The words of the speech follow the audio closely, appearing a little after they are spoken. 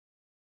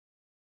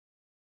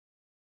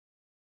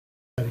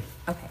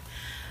Okay.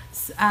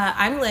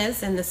 I'm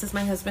Liz, and this is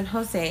my husband,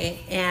 Jose,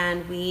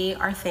 and we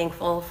are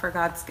thankful for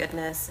God's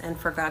goodness and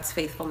for God's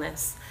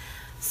faithfulness.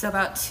 So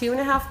about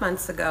 2.5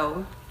 months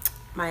ago,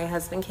 my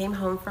husband came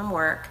home from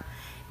work,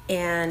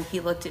 and he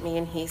looked at me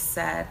and he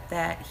said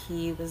that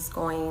he was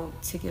going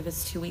to give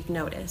his 2-week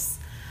notice.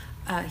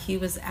 He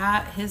was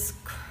at his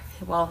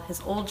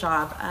old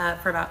job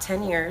for about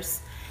 10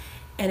 years,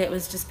 and it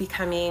was just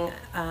becoming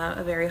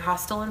a very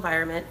hostile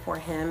environment for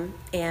him.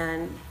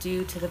 And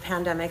due to the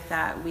pandemic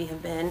that we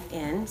have been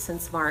in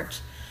since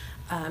March,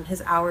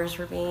 his hours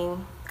were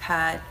being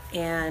cut,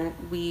 and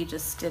we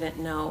just didn't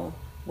know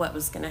what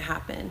was going to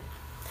happen.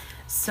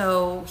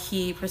 So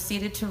he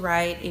proceeded to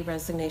write a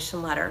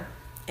resignation letter.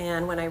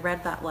 And when I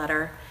read that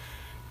letter,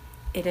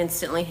 it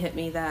instantly hit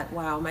me that,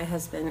 wow, my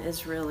husband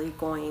is really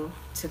going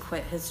to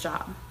quit his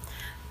job.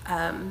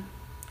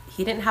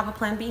 He didn't have a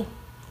plan B.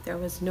 There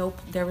was no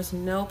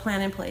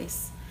plan in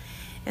place.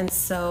 And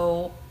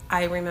so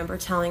I remember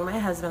telling my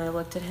husband, I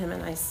looked at him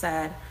and I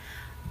said,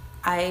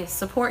 I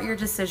support your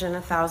decision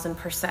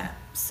 1,000%.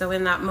 So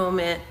in that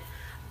moment,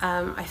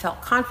 I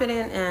felt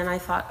confident, and I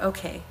thought,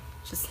 okay,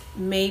 just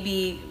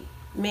maybe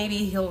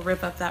he'll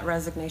rip up that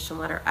resignation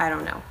letter. I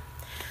don't know.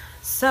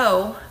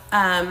 So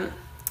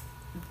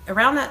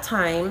around that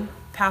time,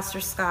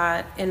 Pastor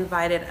Scott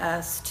invited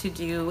us to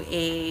do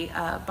a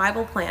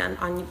Bible plan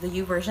on the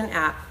YouVersion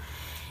app.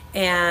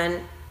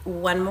 And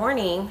one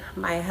morning,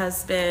 my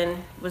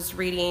husband was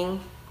reading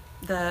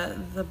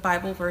the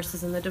Bible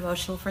verses in the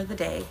devotional for the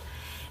day.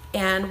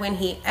 And when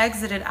he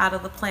exited out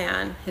of the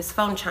plan, his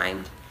phone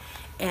chimed.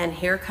 And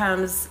here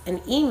comes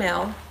an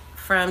email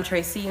from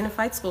Tracy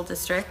Unified School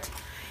District.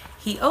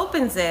 He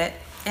opens it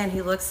and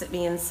he looks at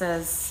me and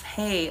says,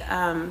 hey,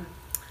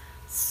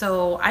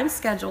 so I'm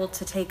scheduled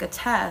to take a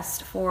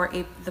test for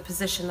the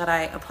position that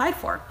I applied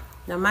for.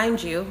 Now,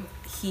 mind you,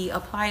 he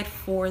applied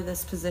for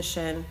this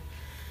position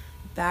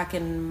back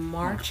in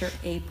March or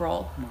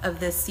April of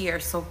this year.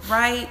 So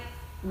right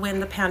when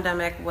the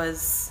pandemic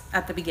was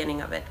at the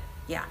beginning of it.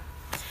 Yeah.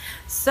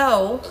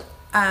 So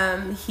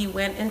he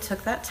went and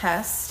took that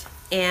test,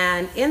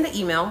 and in the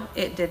email,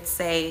 it did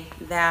say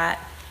that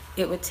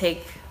it would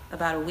take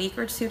about a week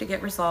or 2 to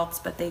get results,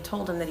 but they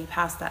told him that he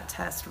passed that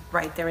test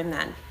right there and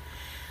then.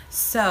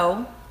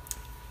 So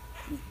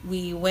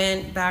we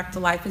went back to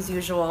life as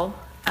usual.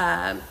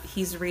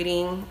 He's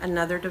reading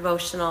another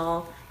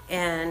devotional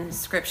and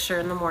scripture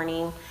in the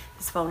morning.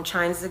 His phone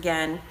chimes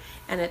again,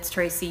 and it's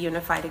Tracy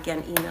Unified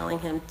again emailing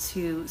him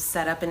to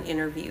set up an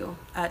interview,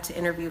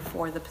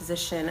 for the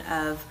position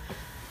of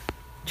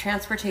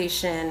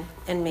transportation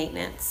and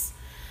maintenance.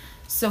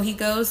 So he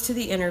goes to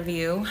the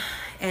interview,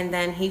 and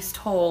then he's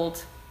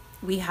told,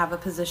 we have a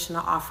position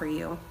to offer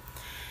you.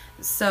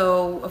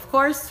 So of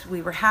course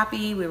we were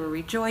happy, we were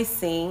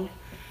rejoicing.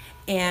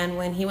 And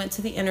when he went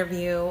to the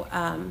interview,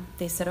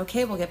 they said,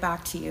 okay, we'll get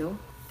back to you.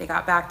 They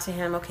got back to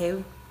him,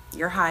 okay,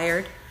 you're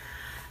hired.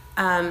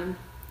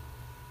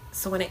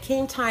 So when it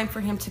came time for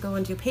him to go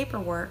and do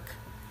paperwork,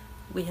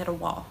 we hit a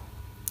wall.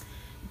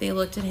 They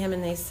looked at him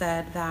and they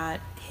said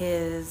that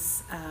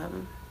his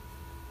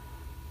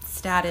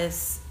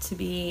status to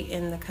be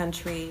in the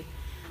country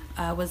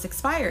was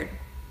expired.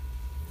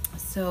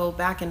 So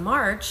back in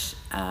March,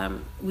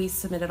 we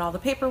submitted all the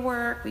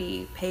paperwork,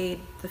 we paid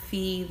the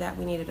fee that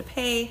we needed to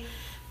pay,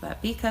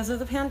 but because of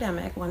the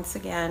pandemic, once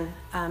again,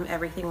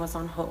 everything was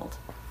on hold.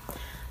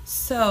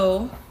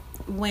 So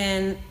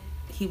when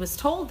he was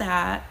told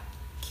that,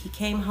 he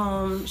came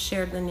home,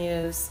 shared the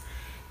news,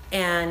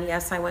 and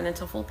yes, I went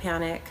into full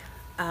panic.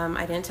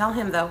 I didn't tell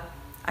him though.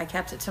 I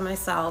kept it to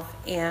myself,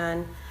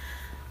 and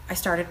I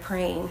started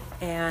praying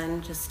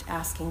and just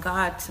asking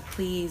God to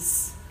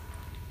please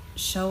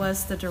show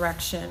us the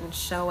direction,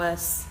 show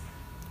us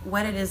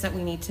what it is that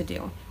we need to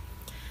do.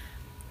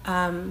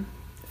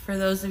 For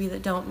those of you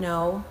that don't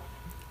know,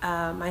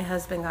 my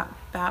husband got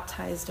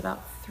baptized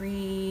about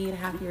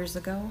 3.5 years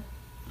ago.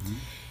 Mm-hmm.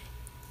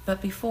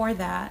 But before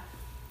that,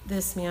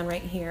 this man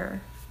right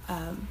here,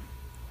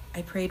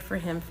 I prayed for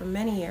him for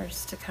many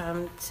years to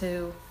come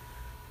to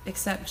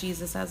accept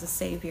Jesus as a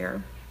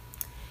Savior.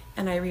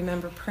 And I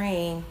remember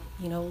praying,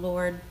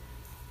 Lord,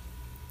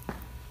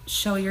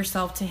 show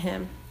yourself to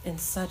him in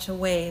such a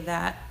way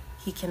that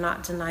he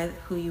cannot deny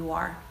who you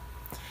are.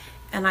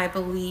 And I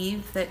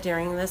believe that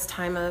during this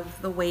time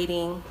of the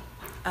waiting,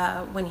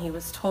 when he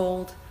was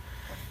told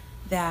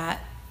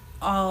that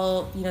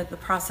the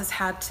process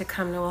had to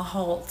come to a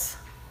halt,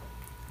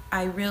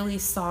 I really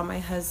saw my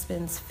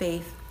husband's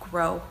faith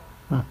grow.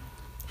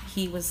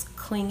 He was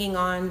clinging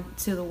on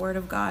to the Word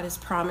of God, his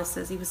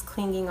promises. He was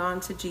clinging on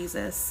to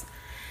Jesus.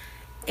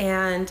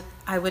 And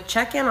I would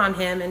check in on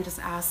him and just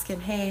ask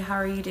him, hey, how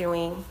are you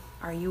doing?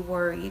 Are you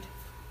worried?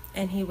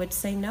 And he would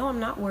say, no, I'm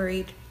not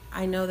worried.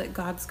 I know that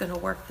God's going to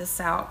work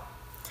this out.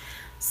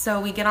 So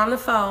we get on the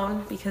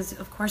phone because,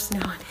 of course,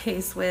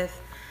 nowadays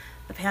with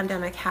the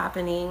pandemic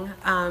happening,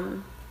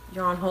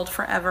 you're on hold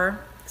forever.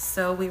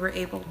 So we were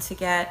able to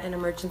get an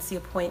emergency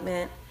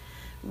appointment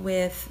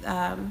with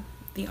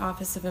the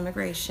Office of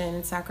Immigration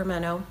in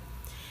Sacramento.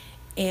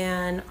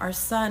 And our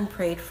son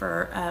prayed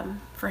for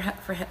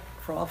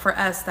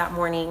us that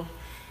morning,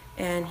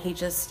 and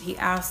he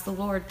asked the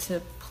Lord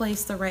to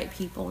place the right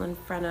people in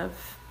front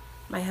of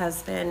my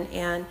husband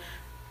and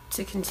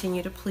to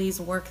continue to please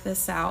work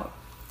this out.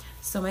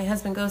 So my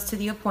husband goes to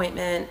the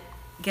appointment,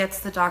 gets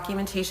the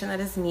documentation that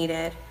is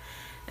needed,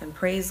 and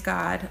praise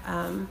God,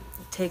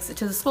 takes it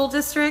to the school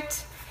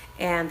district,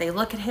 and they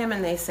look at him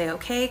and they say,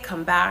 okay,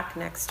 come back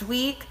next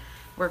week.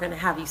 We're going to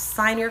have you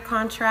sign your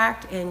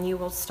contract and you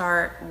will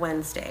start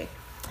Wednesday.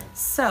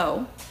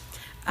 So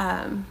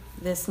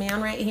this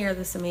man right here,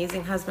 this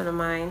amazing husband of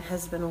mine,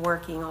 has been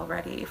working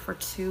already for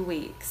 2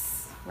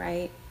 weeks,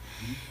 right?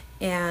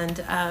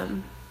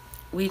 And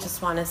we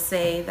just want to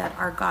say that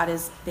our God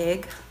is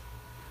big,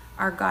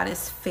 our God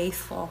is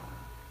faithful,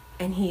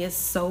 and he is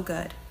so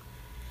good.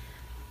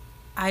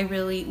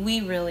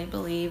 We really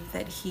believe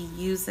that he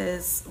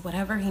uses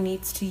whatever he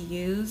needs to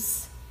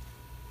use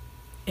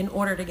in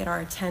order to get our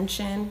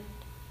attention,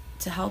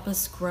 to help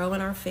us grow in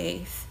our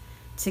faith,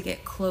 to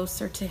get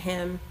closer to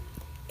him,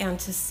 and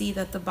to see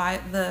that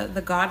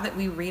the God that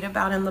we read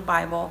about in the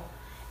Bible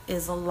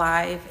is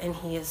alive and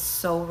he is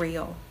so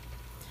real.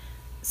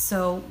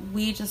 So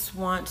we just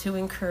want to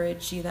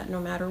encourage you that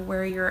no matter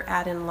where you're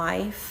at in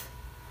life,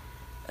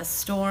 a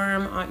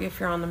storm, if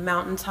you're on the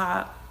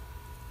mountaintop,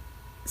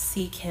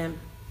 seek him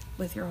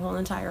with your whole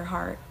entire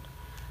heart,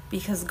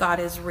 because God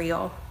is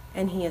real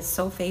and he is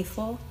so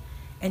faithful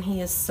and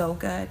he is so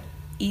good.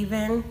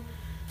 Even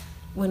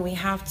when we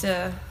have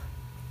to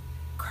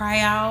cry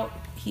out,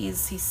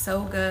 he's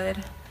so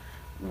good.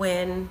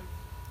 When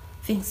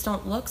things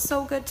don't look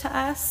so good to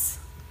us,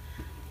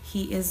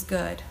 he is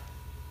good.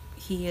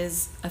 He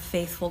is a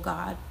faithful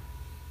God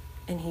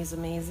and he's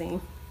amazing,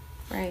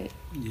 right?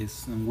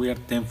 Yes, and we are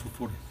thankful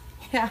for it.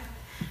 Yeah,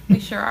 we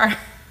sure are.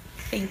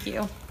 Thank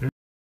you.